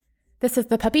This is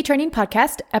the Puppy Training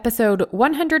Podcast, episode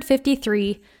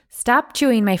 153, Stop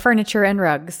Chewing My Furniture and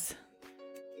Rugs.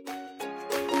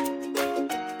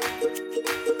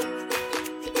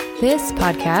 This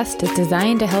podcast is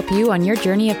designed to help you on your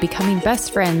journey of becoming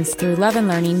best friends through love and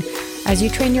learning as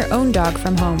you train your own dog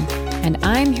from home. And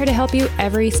I'm here to help you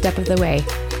every step of the way.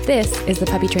 This is the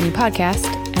Puppy Training Podcast,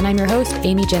 and I'm your host,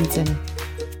 Amy Jensen.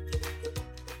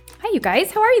 Hi, you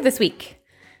guys. How are you this week?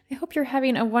 I hope you're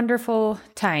having a wonderful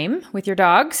time with your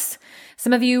dogs.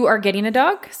 Some of you are getting a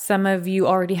dog. Some of you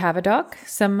already have a dog.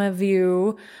 Some of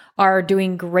you are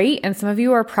doing great. And some of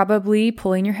you are probably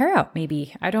pulling your hair out,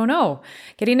 maybe. I don't know.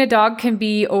 Getting a dog can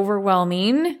be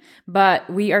overwhelming, but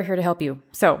we are here to help you.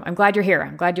 So I'm glad you're here.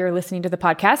 I'm glad you're listening to the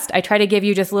podcast. I try to give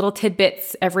you just little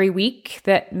tidbits every week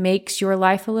that makes your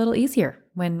life a little easier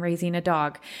when raising a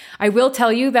dog. I will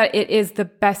tell you that it is the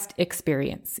best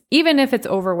experience. Even if it's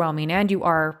overwhelming and you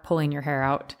are pulling your hair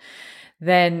out,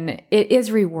 then it is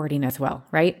rewarding as well,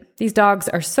 right? These dogs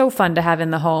are so fun to have in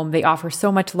the home. They offer so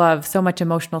much love, so much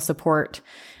emotional support.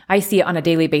 I see it on a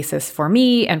daily basis for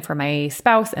me and for my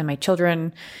spouse and my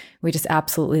children. We just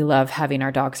absolutely love having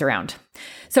our dogs around.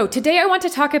 So today I want to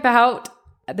talk about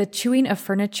the chewing of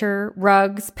furniture,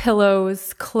 rugs,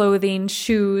 pillows, clothing,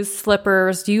 shoes,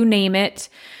 slippers, you name it,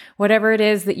 whatever it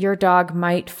is that your dog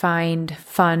might find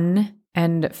fun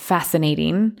and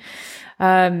fascinating.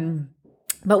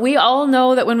 But we all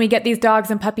know that when we get these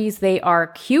dogs and puppies, they are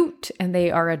cute and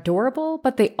they are adorable,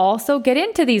 but they also get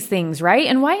into these things, right?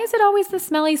 And why is it always the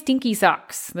smelly, stinky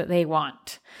socks that they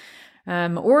want?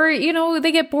 Or,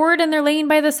 they get bored and they're laying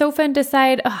by the sofa and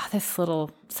decide, oh, this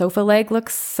little sofa leg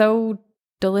looks so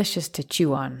delicious to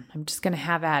chew on. I'm just going to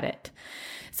have at it.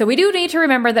 So we do need to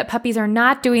remember that puppies are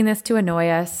not doing this to annoy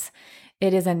us.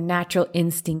 It is a natural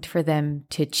instinct for them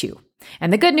to chew.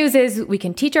 And the good news is we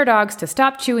can teach our dogs to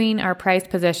stop chewing our prized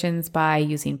possessions by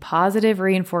using positive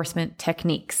reinforcement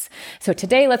techniques. So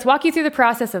today, let's walk you through the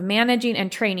process of managing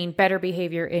and training better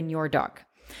behavior in your dog.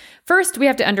 First, we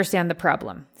have to understand the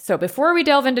problem. So before we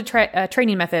delve into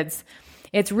training methods,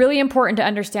 it's really important to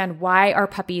understand why our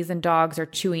puppies and dogs are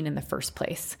chewing in the first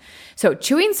place. So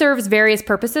chewing serves various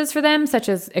purposes for them, such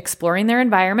as exploring their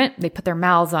environment. They put their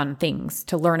mouths on things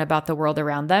to learn about the world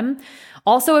around them.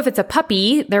 Also, if it's a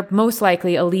puppy, they're most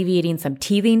likely alleviating some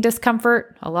teething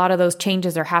discomfort. A lot of those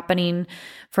changes are happening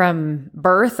from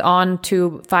birth on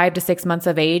to 5 to 6 months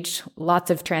of age.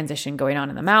 Lots of transition going on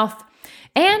in the mouth.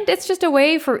 And it's just a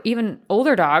way for even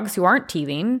older dogs who aren't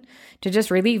teething to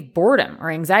just relieve boredom or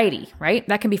anxiety, right?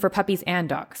 That can be for puppies and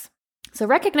dogs. So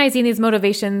recognizing these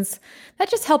motivations,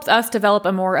 that just helps us develop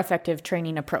a more effective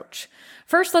training approach.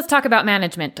 First, let's talk about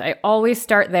management. I always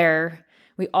start there.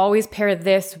 We always pair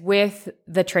this with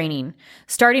the training.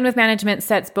 Starting with management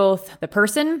sets both the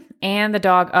person and the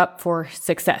dog up for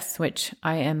success, which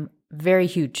I am very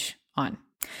huge on.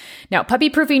 Now,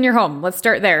 puppy-proofing your home. Let's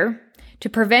start there. To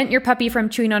prevent your puppy from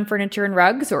chewing on furniture and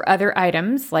rugs or other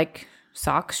items like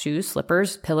socks, shoes,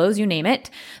 slippers, pillows, you name it,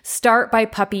 start by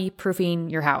puppy-proofing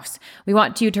your house. We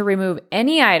want you to remove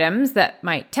any items that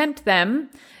might tempt them,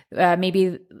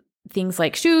 maybe things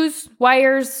like shoes,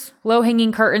 wires,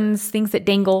 low-hanging curtains, things that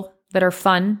dangle that are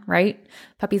fun, right?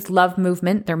 Puppies love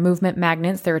movement. They're movement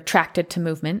magnets. They're attracted to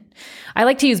movement. I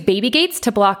like to use baby gates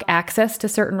to block access to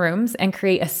certain rooms and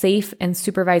create a safe and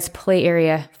supervised play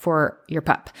area for your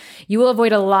pup. You will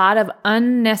avoid a lot of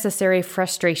unnecessary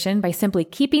frustration by simply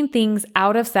keeping things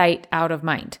out of sight, out of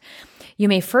mind. You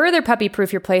may further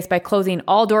puppy-proof your place by closing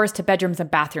all doors to bedrooms and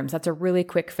bathrooms. That's a really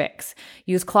quick fix.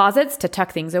 Use closets to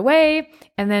tuck things away,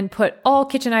 and then put all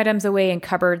kitchen items away in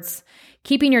cupboards.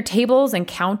 Keeping your tables and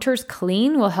counters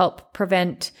clean will help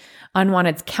prevent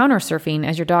unwanted counter surfing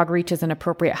as your dog reaches an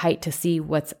appropriate height to see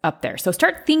what's up there. So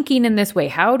start thinking in this way.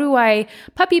 How do I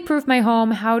puppy-proof my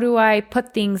home? How do I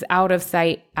put things out of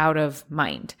sight, out of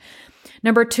mind?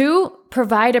 Number 2,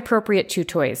 provide appropriate chew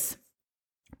toys.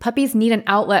 Puppies need an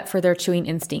outlet for their chewing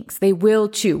instincts. They will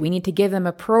chew. We need to give them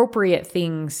appropriate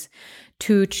things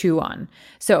to chew on.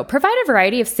 So provide a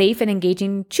variety of safe and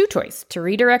engaging chew toys to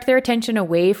redirect their attention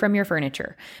away from your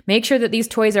furniture. Make sure that these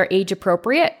toys are age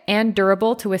appropriate and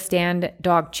durable to withstand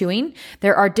dog chewing.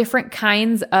 There are different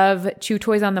kinds of chew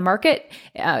toys on the market.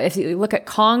 If you look at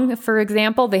Kong, for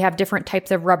example, they have different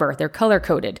types of rubber. They're color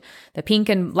coded. The pink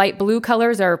and light blue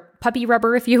colors are puppy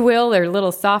rubber, if you will. They're a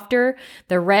little softer.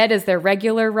 The red is their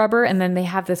regular rubber. And then they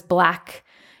have this black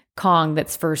Kong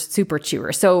that's for super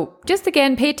chewers. So just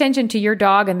again, pay attention to your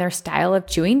dog and their style of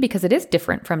chewing because it is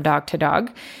different from dog to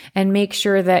dog, and make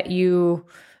sure that you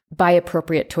buy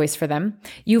appropriate toys for them.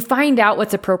 You find out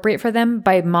what's appropriate for them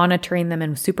by monitoring them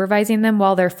and supervising them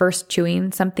while they're first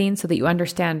chewing something so that you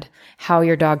understand how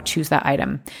your dog chews that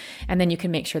item. And then you can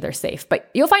make sure they're safe. But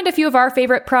you'll find a few of our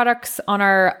favorite products on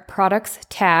our products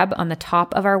tab on the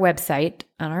top of our website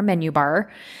on our menu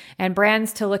bar. And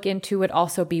brands to look into would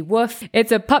also be Woof.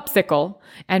 It's a Pupsicle,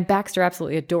 and Baxter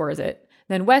absolutely adores it.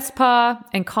 Then Westpaw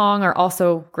and Kong are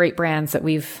also great brands that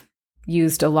we've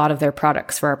used a lot of their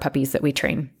products for our puppies that we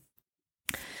train.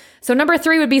 So number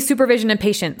 3 would be supervision and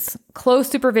patience. Close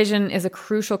supervision is a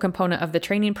crucial component of the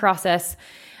training process.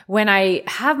 When I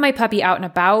have my puppy out and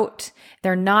about,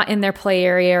 they're not in their play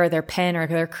area or their pen or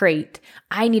their crate,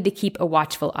 I need to keep a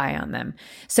watchful eye on them.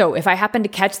 So if I happen to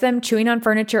catch them chewing on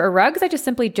furniture or rugs, I just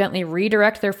simply gently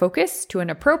redirect their focus to an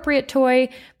appropriate toy,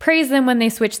 praise them when they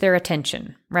switch their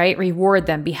attention, right? Reward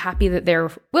them, be happy that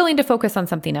they're willing to focus on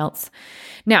something else.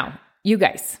 Now, you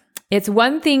guys, it's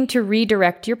one thing to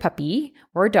redirect your puppy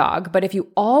or dog, but if you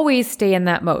always stay in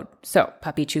that mode, so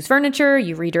puppy choose furniture,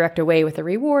 you redirect away with a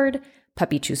reward,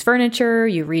 puppy choose furniture,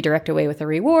 you redirect away with a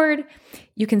reward,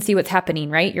 you can see what's happening,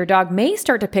 right? Your dog may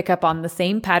start to pick up on the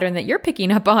same pattern that you're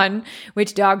picking up on,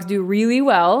 which dogs do really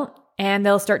well, and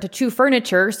they'll start to chew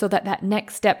furniture so that that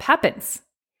next step happens.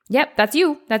 Yep, that's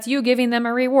you. That's you giving them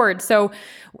a reward. So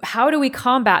how do we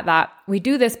combat that? We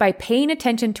do this by paying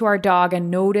attention to our dog and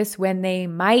notice when they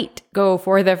might go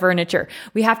for the furniture.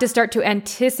 We have to start to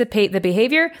anticipate the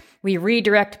behavior. We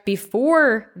redirect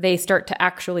before they start to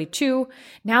actually chew.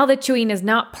 Now the chewing is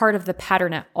not part of the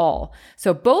pattern at all.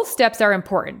 So both steps are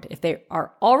important. If they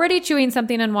are already chewing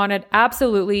something unwanted,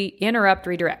 absolutely interrupt,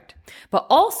 redirect. But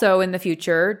also in the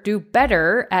future, do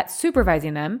better at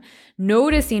supervising them,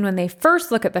 noticing when they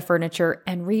first look at the furniture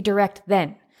and redirect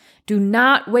then. Do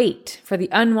not wait for the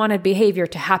unwanted behavior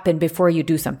to happen before you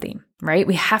do something, right?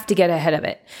 We have to get ahead of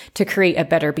it to create a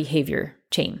better behavior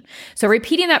chain. So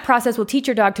repeating that process will teach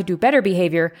your dog to do better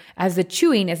behavior, as the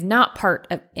chewing is not part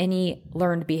of any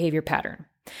learned behavior pattern.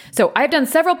 So I've done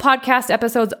several podcast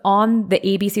episodes on the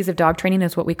ABCs of dog training,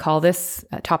 is what we call this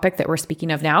topic that we're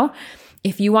speaking of now.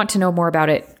 If you want to know more about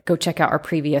it, go check out our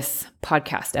previous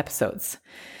podcast episodes.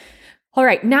 All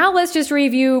right, now let's just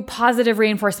review positive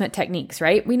reinforcement techniques,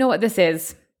 right? We know what this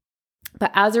is,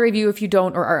 but as a review, if you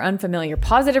don't or are unfamiliar,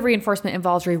 positive reinforcement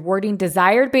involves rewarding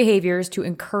desired behaviors to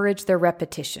encourage their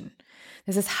repetition.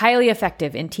 This is highly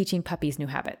effective in teaching puppies new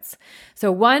habits.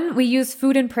 So 1, we use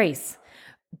food and praise.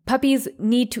 Puppies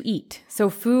need to eat, so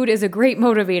food is a great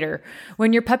motivator.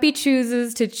 When your puppy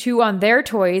chooses to chew on their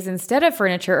toys instead of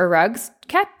furniture or rugs,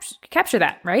 capture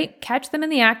that, right? Catch them in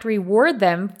the act, reward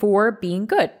them for being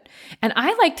good. And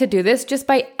I like to do this just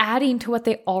by adding to what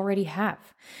they already have.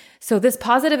 So this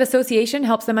positive association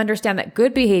helps them understand that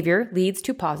good behavior leads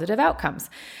to positive outcomes.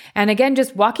 And again,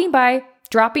 just walking by,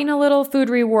 dropping a little food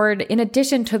reward in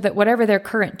addition to whatever their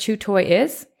current chew toy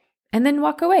is, and then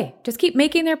walk away. Just keep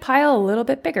making their pile a little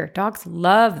bit bigger. Dogs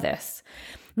love this.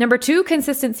 Number 2,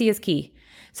 consistency is key.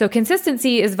 So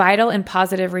consistency is vital in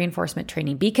positive reinforcement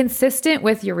training. Be consistent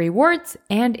with your rewards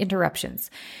and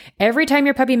interruptions. Every time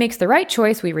your puppy makes the right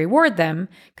choice, we reward them.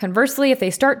 Conversely, if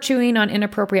they start chewing on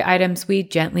inappropriate items, we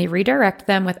gently redirect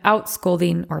them without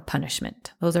scolding or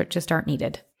punishment. Those aren't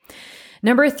needed.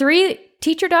 Number 3,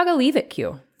 teach your dog a leave it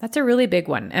cue. That's a really big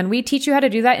one. And we teach you how to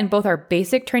do that in both our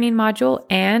basic training module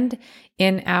and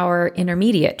in our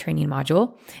intermediate training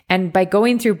module. And by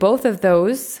going through both of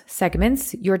those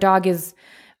segments, your dog is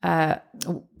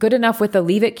good enough with the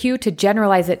leave it cue to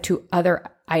generalize it to other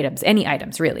items, any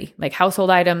items really, like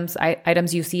household items,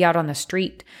 items you see out on the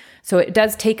street. So it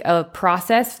does take a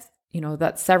process,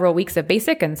 that's several weeks of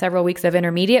basic and several weeks of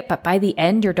intermediate, but by the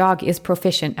end, your dog is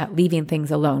proficient at leaving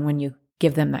things alone when you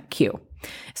give them that cue.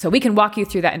 So we can walk you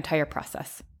through that entire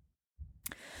process.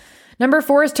 Number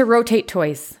 4 is to rotate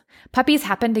toys. Puppies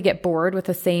happen to get bored with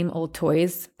the same old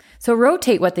toys, so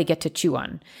rotate what they get to chew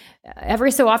on.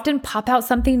 Every so often, pop out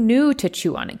something new to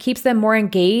chew on. It keeps them more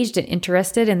engaged and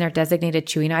interested in their designated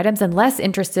chewing items and less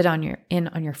interested on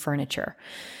your furniture.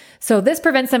 So this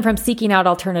prevents them from seeking out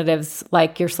alternatives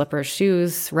like your slippers,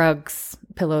 shoes, rugs,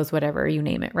 pillows, whatever, you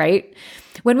name it, right?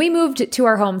 When we moved to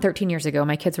our home 13 years ago,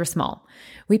 my kids were small.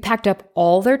 We packed up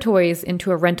all their toys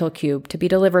into a rental cube to be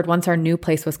delivered once our new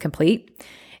place was complete.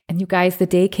 And you guys, the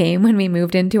day came when we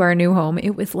moved into our new home.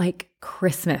 It was like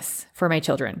Christmas for my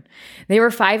children. They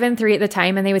were 5 and 3 at the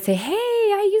time, and they would say, "Hey,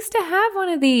 I used to have one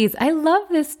of these. I love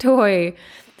this toy."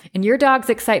 And your dog's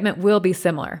excitement will be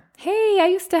similar. "Hey, I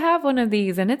used to have one of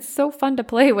these, and it's so fun to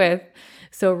play with."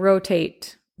 So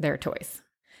rotate their toys.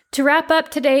 To wrap up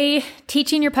today,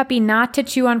 teaching your puppy not to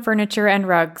chew on furniture and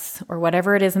rugs or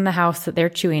whatever it is in the house that they're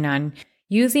chewing on,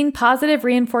 Using positive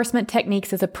reinforcement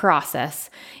techniques is a process.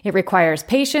 It requires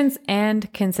patience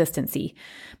and consistency.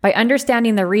 By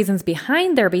understanding the reasons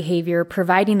behind their behavior,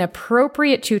 providing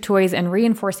appropriate chew toys, and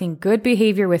reinforcing good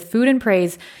behavior with food and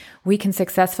praise, we can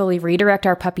successfully redirect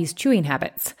our puppy's chewing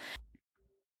habits.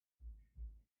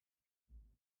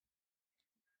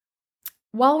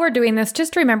 While we're doing this,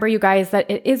 just remember, you guys, that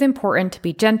it is important to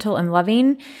be gentle and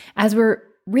loving as we're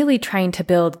really trying to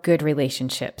build good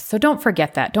relationships. So don't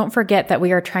forget that. Don't forget that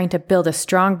we are trying to build a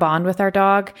strong bond with our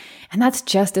dog, and that's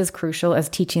just as crucial as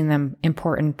teaching them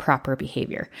important, proper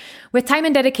behavior. With time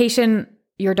and dedication,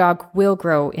 your dog will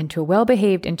grow into a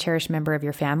well-behaved and cherished member of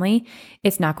your family.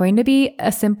 It's not going to be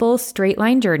a simple straight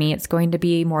line journey. It's going to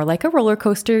be more like a roller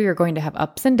coaster. You're going to have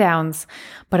ups and downs,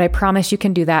 but I promise you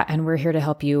can do that, and we're here to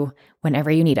help you whenever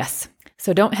you need us.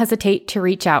 So don't hesitate to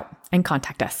reach out and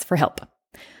contact us for help.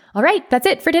 All right, that's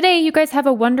it for today. You guys have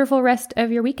a wonderful rest of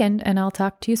your weekend, and I'll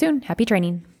talk to you soon. Happy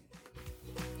training.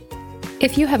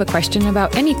 If you have a question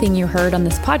about anything you heard on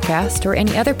this podcast or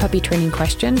any other puppy training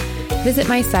question, visit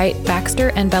my site,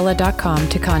 baxterandbella.com,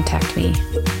 to contact me.